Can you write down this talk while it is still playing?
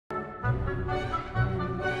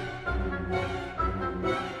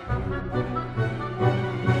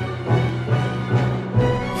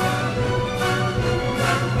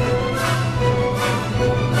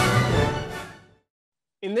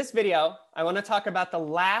in this video, I want to talk about the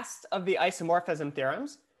last of the isomorphism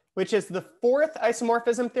theorems, which is the fourth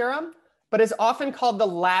isomorphism theorem, but is often called the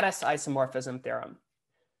lattice isomorphism theorem.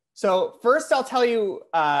 So first I'll tell you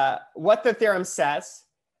what the theorem says,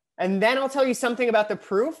 and then I'll tell you something about the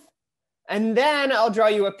proof, and then I'll draw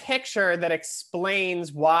you a picture that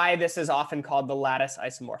explains why this is often called the lattice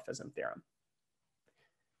isomorphism theorem.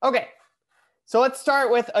 Okay, so let's start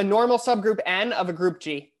with a normal subgroup N of a group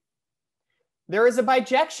G. There is a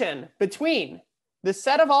bijection between the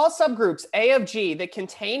set of all subgroups A of G that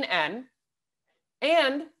contain N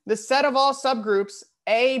and the set of all subgroups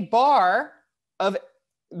A bar of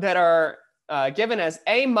that are given as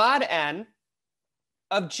A mod N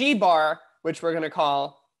of G bar, which we're going to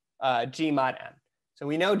call G mod N. So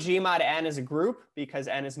we know G mod N is a group because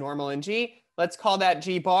N is normal in G. Let's call that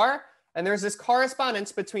G bar. And there's this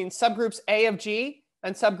correspondence between subgroups A of G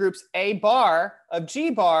and subgroups A bar of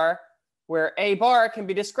G bar, where A bar can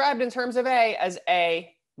be described in terms of A as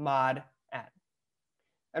A mod N.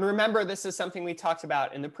 And remember, this is something we talked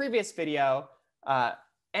about in the previous video.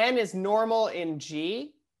 N is normal in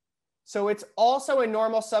G, so it's also a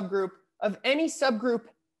normal subgroup of any subgroup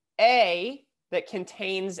A that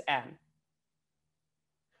contains N.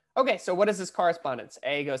 Okay, so what is this correspondence?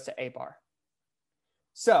 A goes to A bar.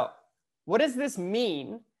 So what does this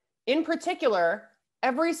mean? In particular,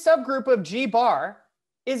 every subgroup of G bar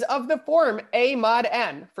is of the form A mod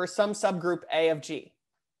N for some subgroup A of G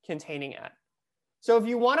containing N. So if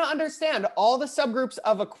you want to understand all the subgroups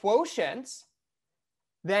of a quotient,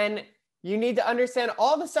 then you need to understand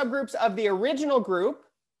all the subgroups of the original group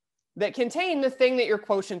that contain the thing that you're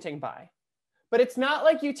quotienting by. But it's not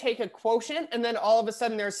like you take a quotient and then all of a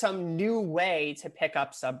sudden there's some new way to pick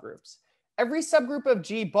up subgroups. Every subgroup of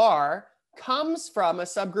G bar comes from a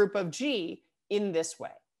subgroup of G in this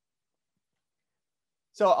way.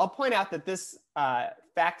 So I'll point out that this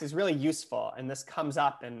fact is really useful, and this comes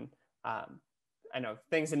up in I know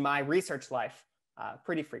things in my research life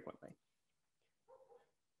pretty frequently.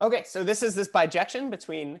 Okay, so this is this bijection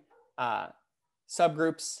between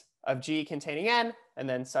subgroups of G containing N and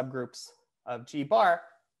then subgroups of G bar.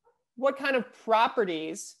 What kind of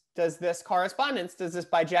properties does this correspondence, does this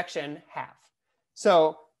bijection have?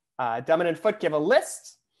 So Dummen and Foote give a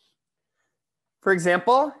list. For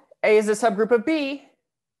example, A is a subgroup of B.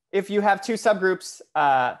 If you have two subgroups,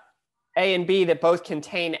 A and B, that both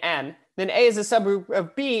contain N, then A is a subgroup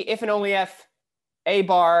of B if and only if A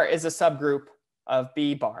bar is a subgroup of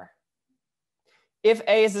B bar. If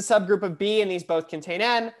A is a subgroup of B and these both contain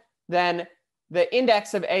N, then the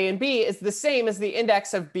index of A and B is the same as the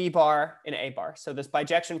index of B bar in A bar. So this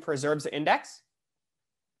bijection preserves the index.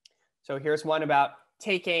 So here's one about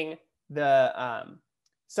taking the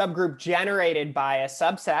subgroup generated by a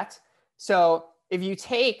subset. So if you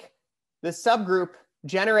take the subgroup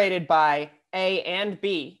generated by A and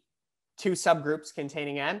B, two subgroups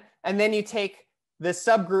containing N, and then you take the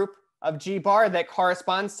subgroup of G bar that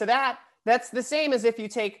corresponds to that, that's the same as if you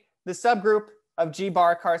take the subgroup of G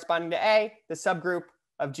bar corresponding to A, the subgroup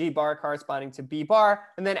of G bar corresponding to B bar,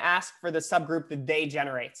 and then ask for the subgroup that they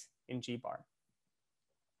generate in G bar.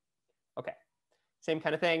 Okay, same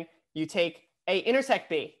kind of thing. You take A intersect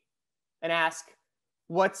B and ask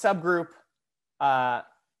what subgroup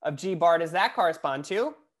of G bar does that correspond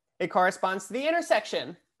to? It corresponds to the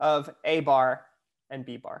intersection of A bar and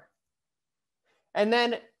B bar. And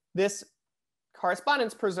then this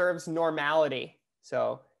correspondence preserves normality.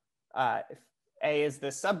 So if A is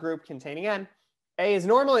this subgroup containing N, A is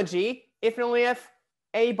normal in G if and only if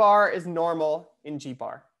A bar is normal in G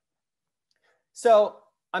bar. So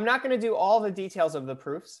I'm not going to do all the details of the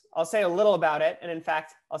proofs. I'll say a little about it. And in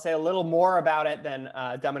fact, I'll say a little more about it than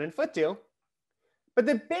Dummen and Foote do. But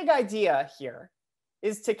the big idea here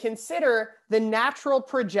is to consider the natural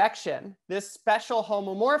projection, this special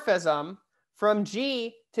homomorphism from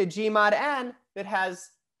G to G mod N that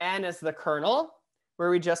has N as the kernel, where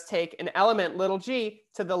we just take an element little g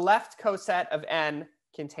to the left coset of N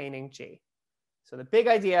containing G. So the big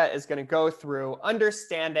idea is going to go through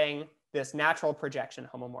understanding this natural projection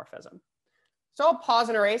homomorphism. So I'll pause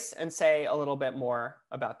and erase and say a little bit more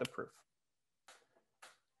about the proof.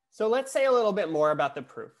 So let's say a little bit more about the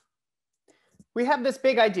proof. We have this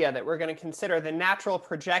big idea that we're going to consider the natural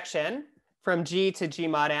projection from G to G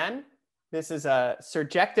mod N. This is a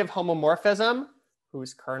surjective homomorphism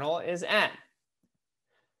whose kernel is N.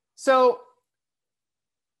 So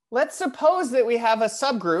let's suppose that we have a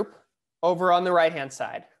subgroup over on the right-hand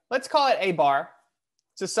side. Let's call it A bar.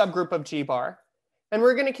 It's a subgroup of G bar. And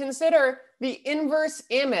we're going to consider the inverse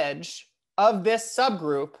image of this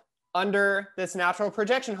subgroup under this natural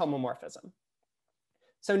projection homomorphism.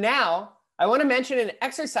 So now I want to mention an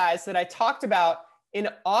exercise that I talked about in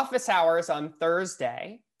office hours on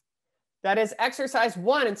Thursday. That is exercise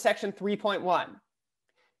 1 in section 3.1.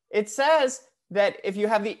 It says that if you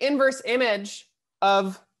have the inverse image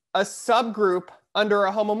of a subgroup under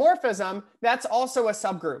a homomorphism, that's also a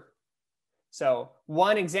subgroup. So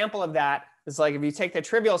one example of that is like if you take the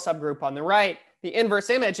trivial subgroup on the right, the inverse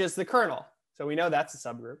image is the kernel. So we know that's a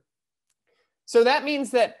subgroup. So that means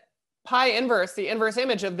that pi inverse, the inverse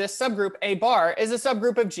image of this subgroup A bar, is a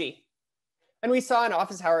subgroup of G. And we saw in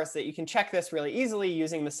office hours that you can check this really easily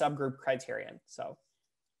using the subgroup criterion. So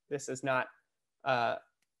this is not a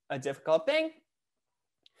difficult thing.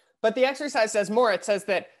 But the exercise says more. It says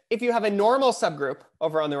that if you have a normal subgroup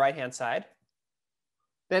over on the right-hand side,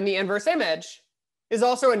 then the inverse image is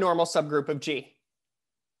also a normal subgroup of G.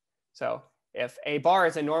 So if A bar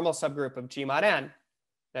is a normal subgroup of G mod n,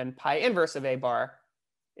 then pi inverse of A bar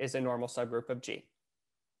is a normal subgroup of G.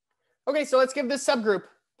 OK, so let's give this subgroup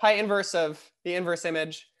pi inverse of the inverse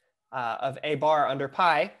image of A bar under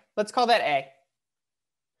pi. Let's call that A.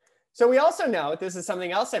 So we also know, this is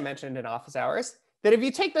something else I mentioned in office hours, that if you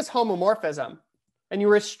take this homomorphism and you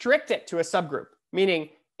restrict it to a subgroup, meaning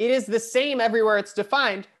it is the same everywhere it's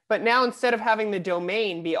defined, but now instead of having the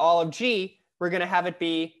domain be all of G, we're going to have it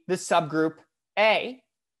be the subgroup A.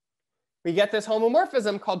 We get this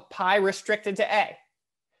homomorphism called pi restricted to A.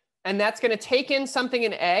 And that's going to take in something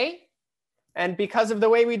in A. And because of the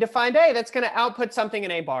way we defined A, that's going to output something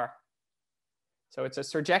in A bar. So it's a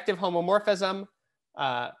surjective homomorphism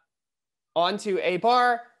onto A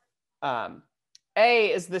bar.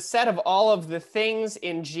 A is the set of all of the things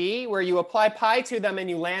in G where you apply pi to them and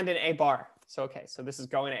you land in A bar. So OK, so this is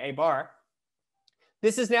going to A bar.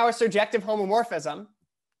 This is now a surjective homomorphism.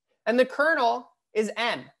 And the kernel is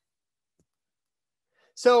n.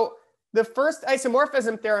 So the first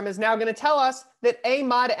isomorphism theorem is now going to tell us that A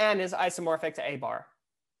mod n is isomorphic to A bar.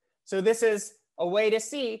 So this is a way to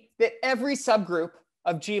see that every subgroup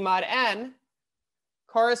of G mod n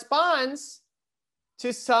corresponds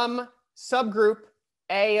to some subgroup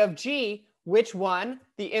A of G, which one?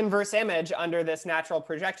 The inverse image under this natural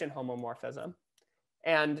projection homomorphism.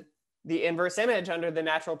 And the inverse image under the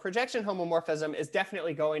natural projection homomorphism is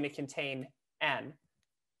definitely going to contain n.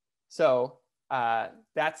 So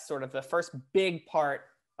that's sort of the first big part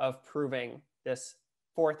of proving this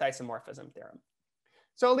fourth isomorphism theorem.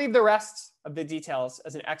 So I'll leave the rest of the details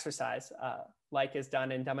as an exercise, like is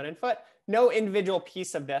done in Dumb and Foot. No individual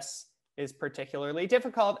piece of this is particularly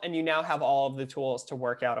difficult, and you now have all of the tools to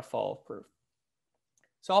work out a full proof.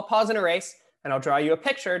 So I'll pause and erase, and I'll draw you a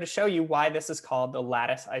picture to show you why this is called the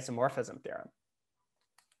lattice isomorphism theorem.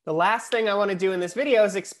 The last thing I want to do in this video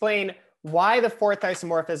is explain why the fourth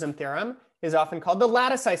isomorphism theorem is often called the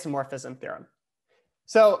lattice isomorphism theorem.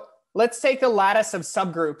 So let's take the lattice of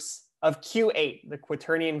subgroups of Q8, the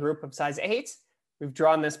quaternion group of size 8. We've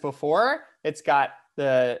drawn this before. It's got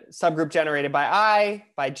the subgroup generated by I,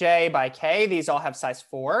 by J, by K. These all have size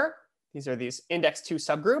 4. These are these index 2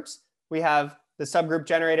 subgroups. We have the subgroup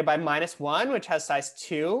generated by -1, which has size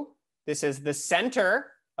 2. This is the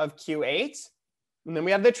center of Q8. And then we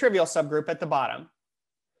have the trivial subgroup at the bottom.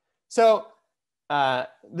 So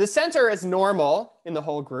the center is normal in the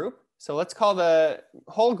whole group. So let's call the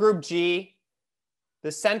whole group G.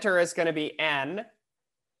 The center is going to be n.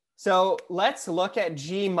 So let's look at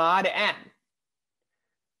G mod n.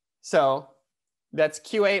 So that's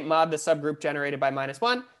Q8 mod the subgroup generated by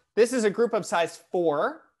 -1. This is a group of size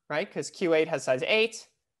 4, right? Because Q8 has size 8,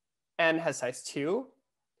 n has size 2.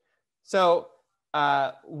 So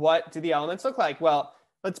what do the elements look like? Well,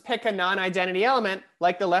 let's pick a non-identity element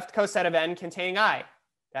like the left coset of n containing I.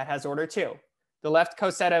 That has order 2. The left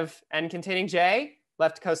coset of n containing j,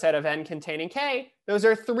 left coset of n containing k. Those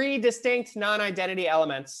are 3 distinct non-identity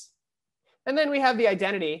elements. And then we have the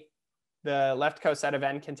identity, the left coset of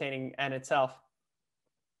n containing n itself.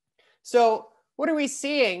 So what are we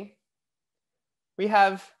seeing? We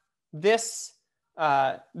have this,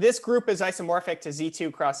 this group is isomorphic to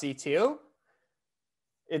Z2 cross Z2.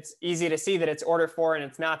 It's easy to see that it's order 4 and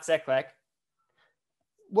it's not cyclic.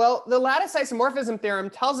 Well, the lattice isomorphism theorem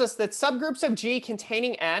tells us that subgroups of G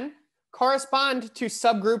containing n correspond to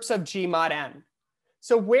subgroups of G mod n.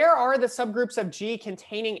 So where are the subgroups of G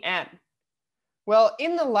containing n? Well,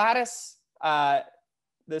 in the lattice, the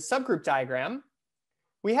subgroup diagram,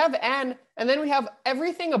 we have n, and then we have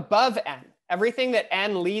everything above n, everything that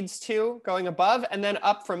n leads to going above and then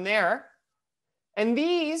up from there. And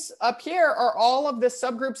these up here are all of the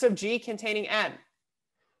subgroups of G containing n.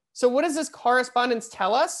 So what does this correspondence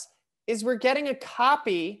tell us? Is we're getting a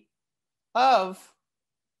copy of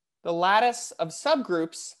the lattice of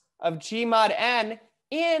subgroups of G mod n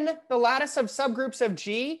in the lattice of subgroups of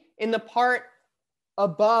G in the part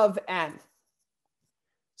above n.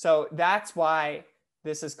 So that's why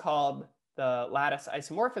this is called the lattice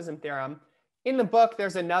isomorphism theorem. In the book,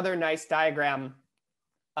 there's another nice diagram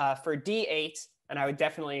for D8, and I would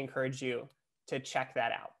definitely encourage you to check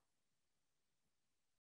that out.